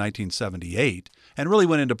 401ks in 1978, and really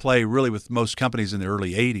went into play really with most companies in the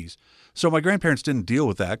early 80s. So my grandparents didn't deal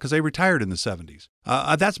with that because they retired in the 70s.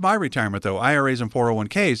 That's my retirement, though, IRAs and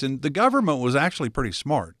 401ks. And the government was actually pretty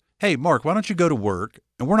smart. Hey, Mark, why don't you go to work?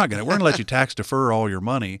 And we're going to let you tax defer all your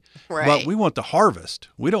money. Right. But we want the harvest.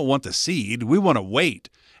 We don't want the seed. We want to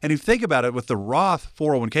wait. And if you think about it, with the Roth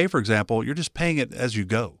 401k, for example, you're just paying it as you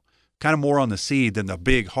go. Kind of more on the seed than the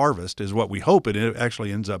big harvest is what we hope it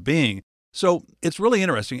actually ends up being. So it's really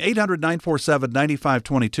interesting.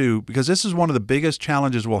 800-947-9522, because this is one of the biggest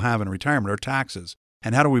challenges we'll have in retirement, are taxes.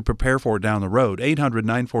 And how do we prepare for it down the road?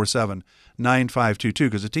 800-947-9522,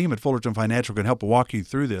 because the team at Fullerton Financial can help walk you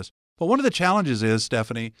through this. But one of the challenges is,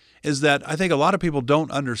 Stephanie, is that I think a lot of people don't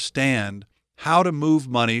understand how to move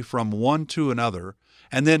money from one to another.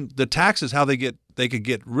 And then the taxes, how they can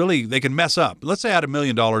mess up. Let's say I had $1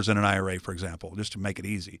 million in an IRA, for example, just to make it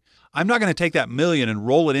easy. I'm not going to take that million and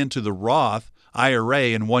roll it into the Roth IRA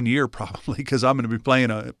in 1 year probably, because I'm going to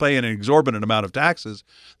be paying an exorbitant amount of taxes.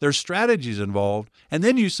 There's strategies involved. And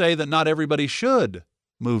then you say that not everybody should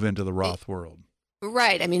move into the Roth world.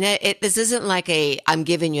 Right. I mean, this isn't like I'm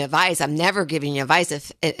giving you advice. I'm never giving you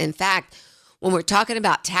advice. In fact, when we're talking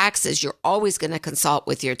about taxes, you're always going to consult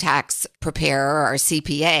with your tax preparer or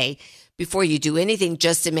CPA before you do anything,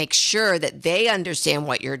 just to make sure that they understand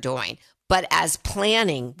what you're doing. But as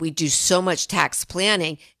planning, we do so much tax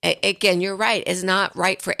planning. Again, you're right. It's not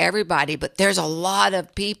right for everybody, but there's a lot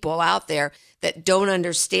of people out there that don't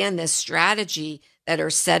understand this strategy, that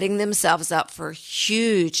are setting themselves up for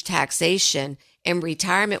huge taxation in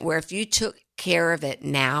retirement, where if you took care of it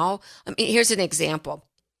now, I mean, here's an example.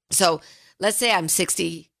 So let's say I'm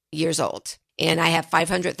 60 years old and I have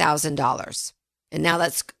 $500,000. And now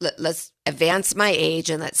let's advance my age,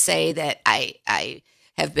 and let's say that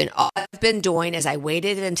all I've been doing is I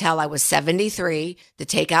waited until I was 73 to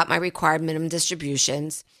take out my required minimum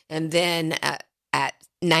distributions. And then at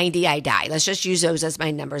 90, I die. Let's just use those as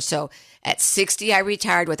my numbers. So at 60, I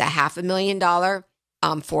retired with a $500,000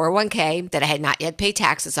 401k that I had not yet paid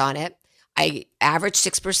taxes on it. I averaged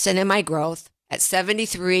 6% in my growth. At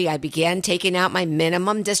 73, I began taking out my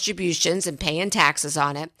minimum distributions and paying taxes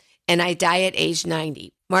on it. And I die at age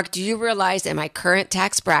 90. Mark, do you realize in my current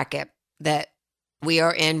tax bracket that we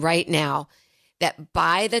are in right now, that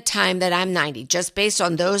by the time that I'm 90, just based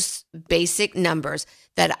on those basic numbers,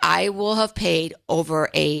 that I will have paid over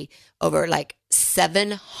like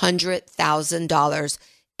 $700,000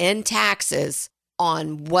 in taxes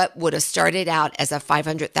on what would have started out as a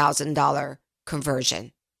 $500,000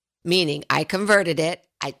 conversion. Meaning I converted it,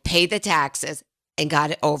 I paid the taxes and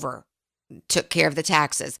got it over, took care of the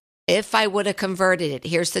taxes. If I would have converted it,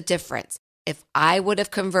 here's the difference. If I would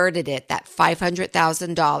have converted it, that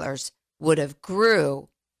 $500,000 would have grew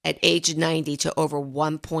at age 90 to over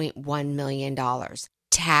 $1.1 million,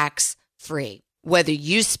 tax free. Whether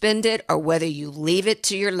you spend it or whether you leave it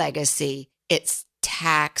to your legacy, it's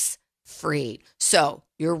tax free. So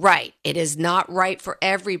you're right. It is not right for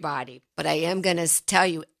everybody, but I am going to tell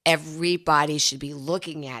you, everybody should be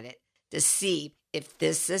looking at it to see if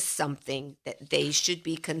this is something that they should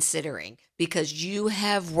be considering, because you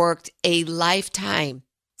have worked a lifetime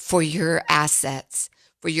for your assets,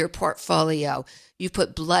 for your portfolio. You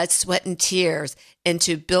put blood, sweat, and tears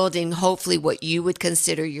into building hopefully what you would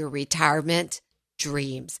consider your retirement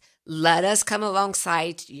dreams. Let us come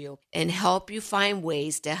alongside you and help you find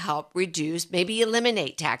ways to help reduce, maybe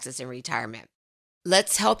eliminate taxes in retirement.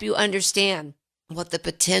 Let's help you understand what the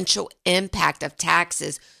potential impact of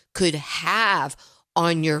taxes could have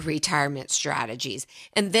on your retirement strategies.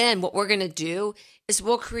 And then what we're going to do is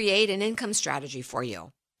we'll create an income strategy for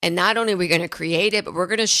you. And not only are we going to create it, but we're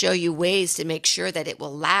going to show you ways to make sure that it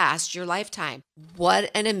will last your lifetime.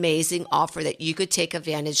 What an amazing offer that you could take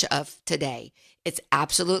advantage of today. It's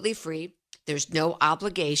absolutely free. There's no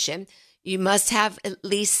obligation. You must have at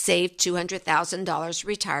least saved $200,000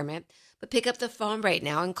 retirement. But pick up the phone right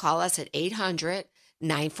now and call us at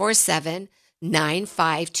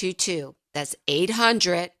 800-947-9522. That's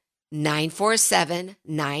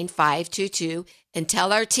 800-947-9522. And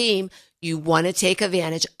tell our team you want to take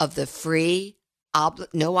advantage of the free,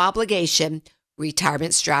 no obligation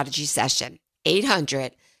retirement strategy session.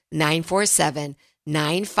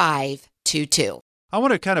 800-947-9522. I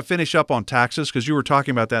want to kind of finish up on taxes because you were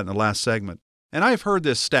talking about that in the last segment. And I've heard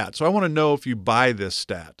this stat, so I want to know if you buy this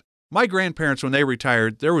stat. My grandparents, when they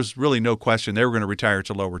retired, there was really no question they were going to retire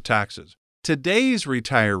to lower taxes. Today's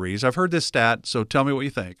retirees, I've heard this stat, so tell me what you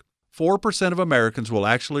think. 4% of Americans will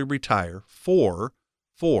actually retire, 4%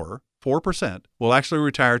 will actually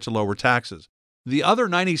retire to lower taxes. The other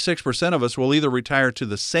 96% of us will either retire to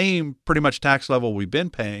the same pretty much tax level we've been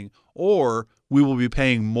paying, or we will be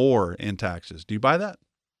paying more in taxes. Do you buy that?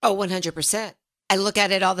 Oh, 100%. I look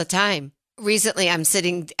at it all the time. Recently, I was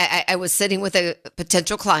sitting with a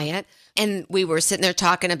potential client, and we were sitting there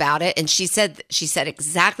talking about it. And she said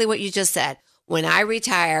exactly what you just said. When I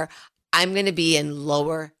retire, I'm going to be in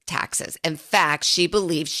lower taxes. In fact, she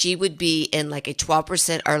believed she would be in like a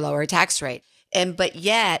 12% or lower tax rate. But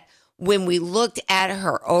yet, when we looked at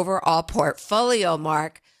her overall portfolio,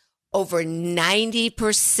 Mark, over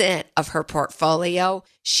 90% of her portfolio,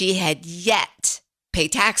 she had yet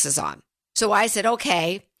paid taxes on. So I said,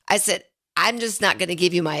 okay. I'm just not going to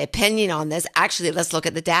give you my opinion on this. Actually, let's look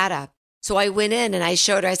at the data. So I went in and I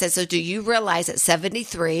showed her, I said, so do you realize at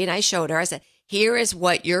 73? And I showed her, I said, here is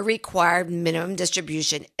what your required minimum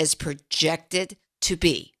distribution is projected to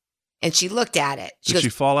be. And she looked at it. Did she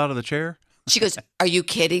fall out of the chair? She goes, are you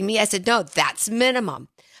kidding me? I said, no, that's minimum.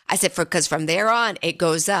 I said, because from there on, it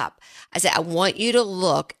goes up. I said, I want you to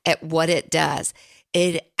look at what it does.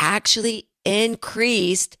 It actually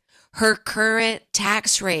increased her current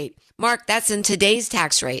tax rate. Mark, that's in today's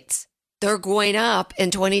tax rates. They're going up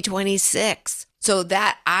in 2026. So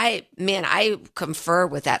that I confer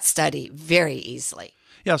with that study very easily.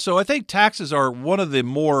 Yeah, so I think taxes are one of the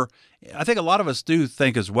more, I think a lot of us do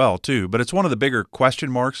think as well too, but it's one of the bigger question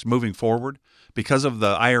marks moving forward because of the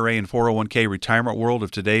IRA and 401k retirement world of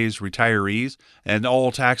today's retirees and all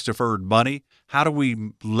tax deferred money. How do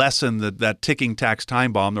we lessen that ticking tax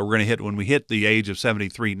time bomb that we're going to hit when we hit the age of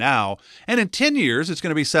 73 now? And in 10 years, it's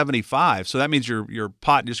going to be 75. So that means your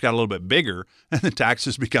pot just got a little bit bigger and the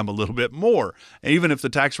taxes become a little bit more. And even if the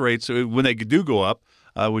tax rates, when they do go up,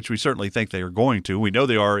 which we certainly think they are going to, we know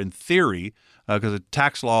they are in theory, because the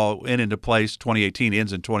tax law went into place 2018,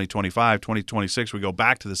 ends in 2025, 2026, we go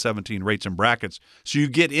back to the 17 rates and brackets. So you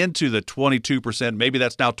get into the 22%, maybe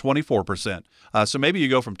that's now 24%. So maybe you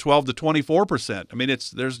go from 12 to 24%. I mean,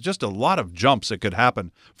 there's just a lot of jumps that could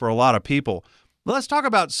happen for a lot of people. Let's talk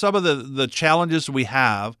about some of the challenges we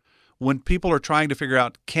have when people are trying to figure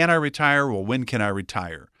out, can I retire? Well, when can I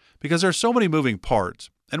retire? Because there's so many moving parts.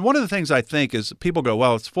 And one of the things I think is people go,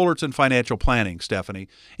 well, it's Fullerton Financial Planning, Stephanie.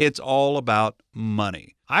 It's all about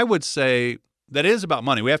money. I would say that is about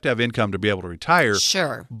money. We have to have income to be able to retire.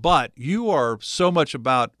 Sure. But you are so much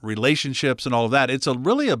about relationships and all of that. It's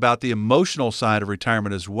really about the emotional side of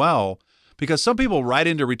retirement as well, because some people right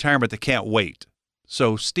into retirement, they can't wait.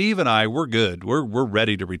 So Steve and I, we're good. We're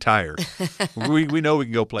ready to retire. we know we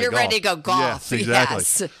can go play golf. You're ready to go golf. Yes, exactly.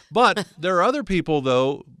 Yes. But there are other people,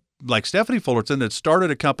 though, like Stephanie Fullerton, that started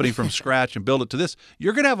a company from scratch and built it to this.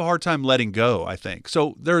 You're going to have a hard time letting go, I think.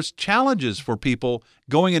 So there's challenges for people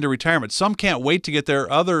going into retirement. Some can't wait to get there.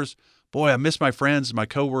 Others, boy, I miss my friends, my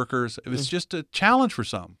coworkers. It was just a challenge for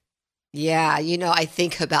some. Yeah, I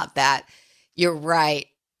think about that. You're right.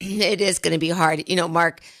 It is going to be hard.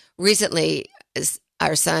 Mark, recently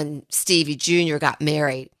our son Stevie Jr. got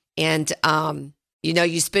married, and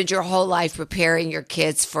you spend your whole life preparing your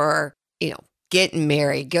kids for getting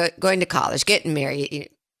married, going to college, getting married,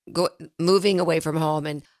 moving away from home.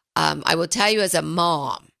 And I will tell you, as a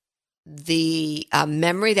mom, the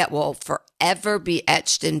memory that will forever be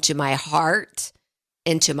etched into my heart,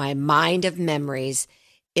 into my mind of memories,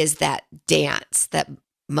 is that dance, that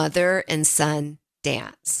mother and son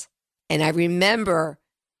dance. And I remember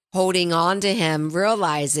holding on to him,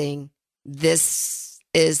 realizing this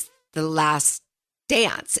is the last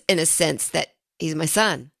dance, in a sense that he's my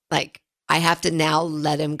son. Like, I have to now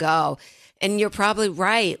let him go. And you're probably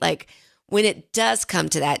right. Like, when it does come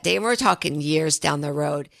to that day, and we're talking years down the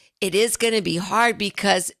road, it is going to be hard,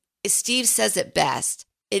 because Steve says it best.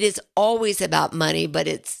 It is always about money, but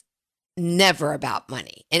it's never about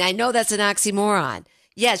money. And I know that's an oxymoron.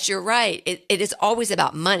 Yes, you're right. It is always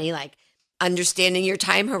about money, like understanding your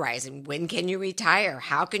time horizon. When can you retire?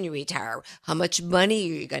 How can you retire? How much money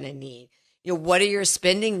are you going to need? What are your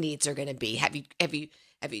spending needs are going to be? Have you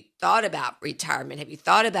thought about retirement? Have you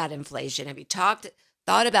thought about inflation? Have you thought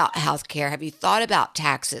about healthcare? Have you thought about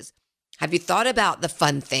taxes? Have you thought about the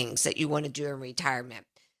fun things that you want to do in retirement?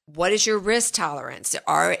 What is your risk tolerance?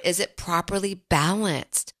 Is it properly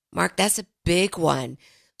balanced? Mark, that's a big one.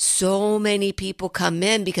 So many people come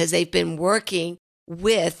in because they've been working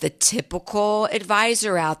with the typical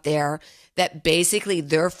advisor out there that basically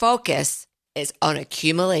their focus is on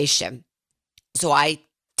accumulation. So I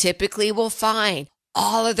typically will find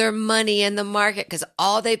all of their money in the market because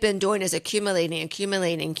all they've been doing is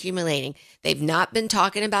accumulating. They've not been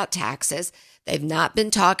talking about taxes. They've not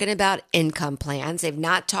been talking about income plans. They've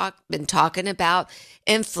not been talking about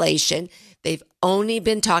inflation. They've only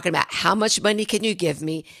been talking about how much money can you give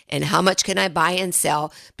me and how much can I buy and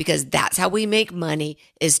sell, because that's how we make money,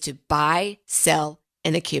 is to buy, sell,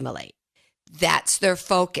 and accumulate. That's their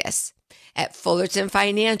focus. At Fullerton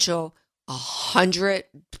Financial,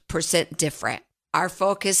 100% different. Our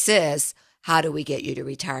focus is, how do we get you to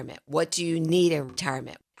retirement? What do you need in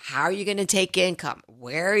retirement? How are you going to take income?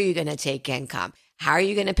 Where are you going to take income? How are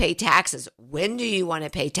you going to pay taxes? When do you want to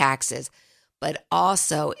pay taxes? But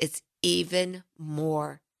also, it's even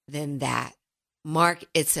more than that. Mark,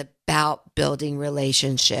 it's about building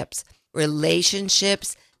relationships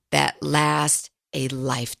that last a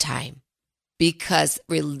lifetime, because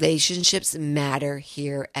relationships matter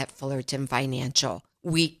here at Fullerton Financial.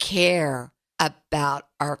 We care about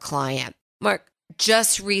our client. Mark,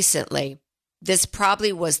 just recently, this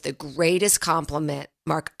probably was the greatest compliment,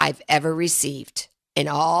 Mark, I've ever received in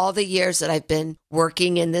all the years that I've been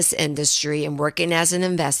working in this industry and working as an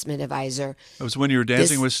investment advisor. It was when you were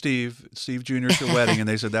dancing with Steve Jr. at your wedding, and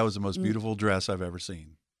they said that was the most beautiful dress I've ever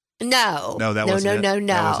seen. No, that wasn't it.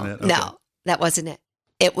 That wasn't it. Okay. No, that wasn't it.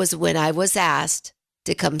 It was when I was asked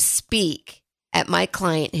to come speak at my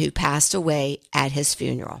client who passed away at his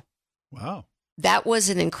funeral. Wow. That was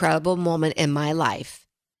an incredible moment in my life,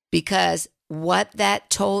 because what that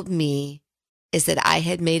told me is that I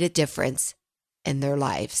had made a difference in their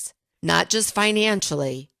lives, not just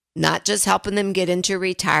financially, not just helping them get into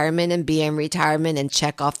retirement and be in retirement and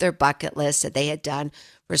check off their bucket list that they had done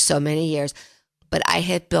for so many years, but I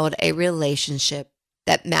had built a relationship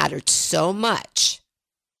that mattered so much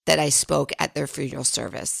that I spoke at their funeral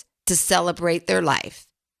service to celebrate their life.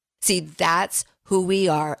 See, that's who we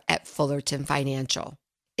are at Fullerton Financial.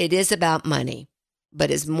 It is about money, but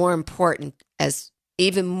even more important,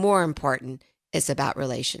 it's about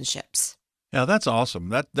relationships. Yeah, that's awesome.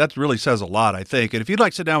 That really says a lot, I think. And if you'd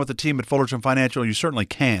like to sit down with the team at Fullerton Financial, you certainly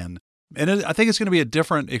can. And I think it's going to be a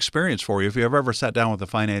different experience for you if you've ever sat down with a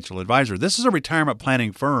financial advisor. This is a retirement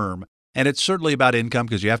planning firm, and it's certainly about income,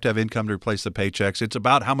 because you have to have income to replace the paychecks. It's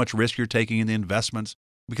about how much risk you're taking in the investments,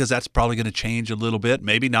 because that's probably going to change a little bit.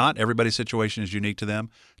 Maybe not. Everybody's situation is unique to them.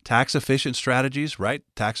 Tax-efficient strategies, right?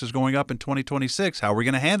 Taxes going up in 2026. How are we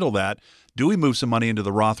going to handle that? Do we move some money into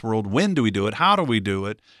the Roth world? When do we do it? How do we do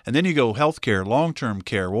it? And then you go healthcare, long-term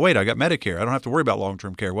care. Well, wait, I got Medicare. I don't have to worry about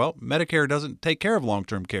long-term care. Well, Medicare doesn't take care of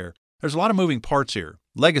long-term care. There's a lot of moving parts here.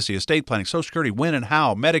 Legacy, estate planning, Social Security, when and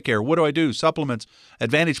how, Medicare, what do I do? Supplements,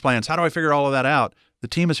 Advantage plans. How do I figure all of that out? The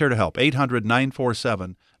team is here to help.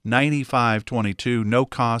 800-947-9600. 800-947-9522. No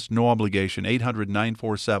cost, no obligation.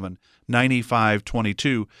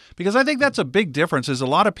 800-947-9522. Because I think that's a big difference is a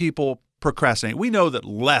lot of people procrastinate. We know that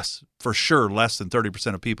less than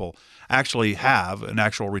 30% of people actually have an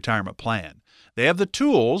actual retirement plan. They have the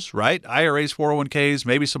tools, right? IRAs, 401ks,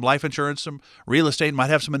 maybe some life insurance, some real estate, might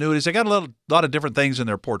have some annuities. They got a lot of different things in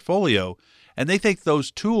their portfolio, and they think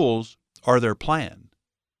those tools are their plan.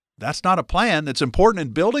 That's not a plan. It's important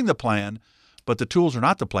in building the plan, but the tools are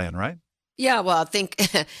not the plan, right? Yeah, well, I think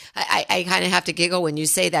I kind of have to giggle when you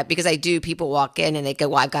say that because people walk in and they go,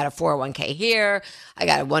 well, I've got a 401k here. I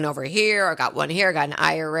got one over here. I got one here. I got an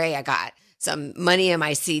IRA. I got some money in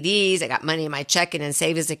my CDs. I got money in my checking and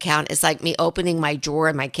savings account. It's like me opening my drawer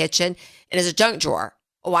in my kitchen and it's a junk drawer.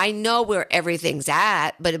 Oh, I know where everything's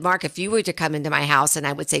at. But Mark, if you were to come into my house and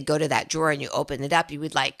I would say, go to that drawer and you open it up, you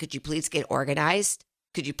would could you please get organized?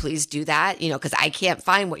 Could you please do that? Because I can't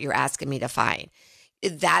find what you're asking me to find.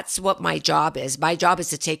 That's what my job is. My job is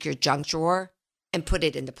to take your junk drawer and put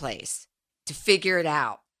it into place, to figure it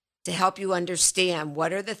out, to help you understand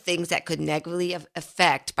what are the things that could negatively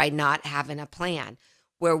affect by not having a plan.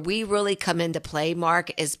 Where we really come into play, Mark,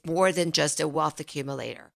 is more than just a wealth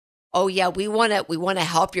accumulator. Oh yeah, we want to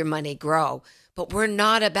help your money grow, but we're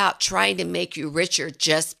not about trying to make you richer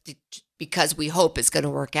just because we hope it's going to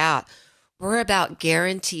work out. We're about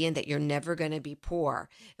guaranteeing that you're never going to be poor.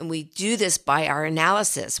 And we do this by our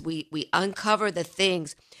analysis. We uncover the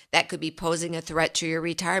things that could be posing a threat to your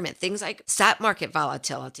retirement, things like stock market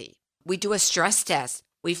volatility. We do a stress test.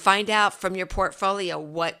 We find out from your portfolio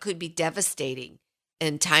what could be devastating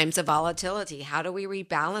in times of volatility. How do we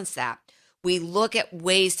rebalance that? We look at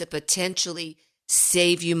ways to potentially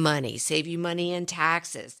save you money in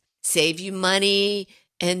taxes, save you money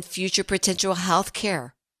in future potential health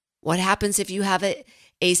care. What happens if you have a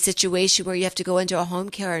situation where you have to go into a home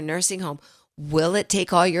care or nursing home? Will it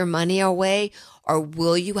take all your money away, or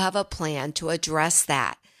will you have a plan to address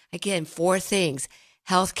that? Again, 4 things: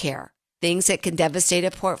 healthcare, things that can devastate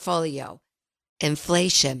a portfolio,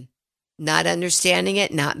 inflation, not understanding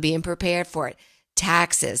it, not being prepared for it,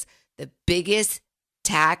 taxes, the biggest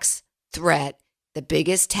tax threat, the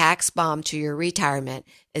biggest tax bomb to your retirement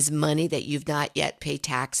is money that you've not yet paid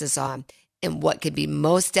taxes on. And what could be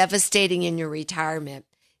most devastating in your retirement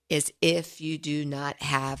is if you do not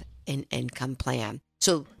have an income plan.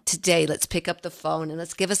 So today, let's pick up the phone and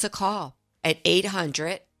let's give us a call at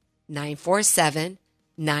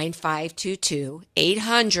 800-947-9522,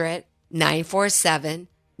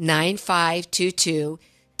 800-947-9522.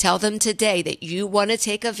 Tell them today that you want to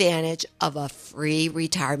take advantage of a free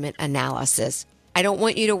retirement analysis. I don't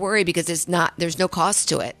want you to worry because there's no cost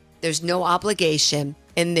to it. There's no obligation.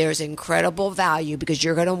 And there's incredible value because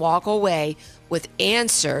you're going to walk away with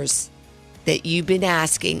answers that you've been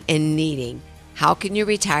asking and needing. How can you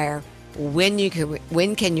retire? When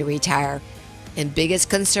can you retire? And biggest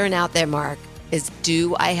concern out there, Mark, is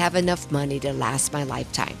do I have enough money to last my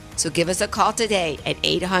lifetime? So give us a call today at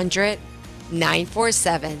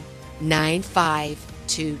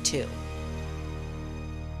 800-947-9522.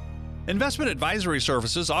 Investment advisory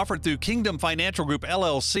services offered through Kingdom Financial Group,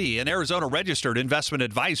 LLC, an Arizona-registered investment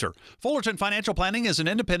advisor. Fullerton Financial Planning is an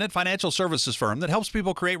independent financial services firm that helps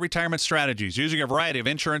people create retirement strategies using a variety of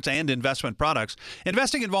insurance and investment products.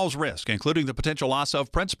 Investing involves risk, including the potential loss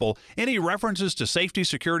of principal. Any references to safety,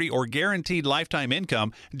 security, or guaranteed lifetime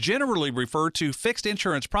income generally refer to fixed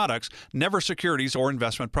insurance products, never securities or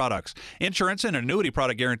investment products. Insurance and annuity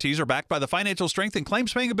product guarantees are backed by the financial strength and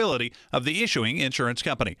claims-paying ability of the issuing insurance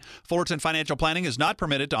company. Fullerton Financial Planning is not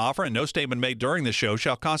permitted to offer, and no statement made during this show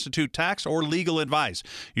shall constitute tax or legal advice.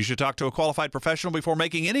 You should talk to a qualified professional before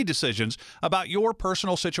making any decisions about your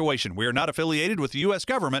personal situation. We are not affiliated with the U.S.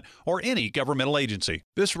 government or any governmental agency.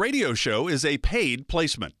 This radio show is a paid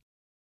placement.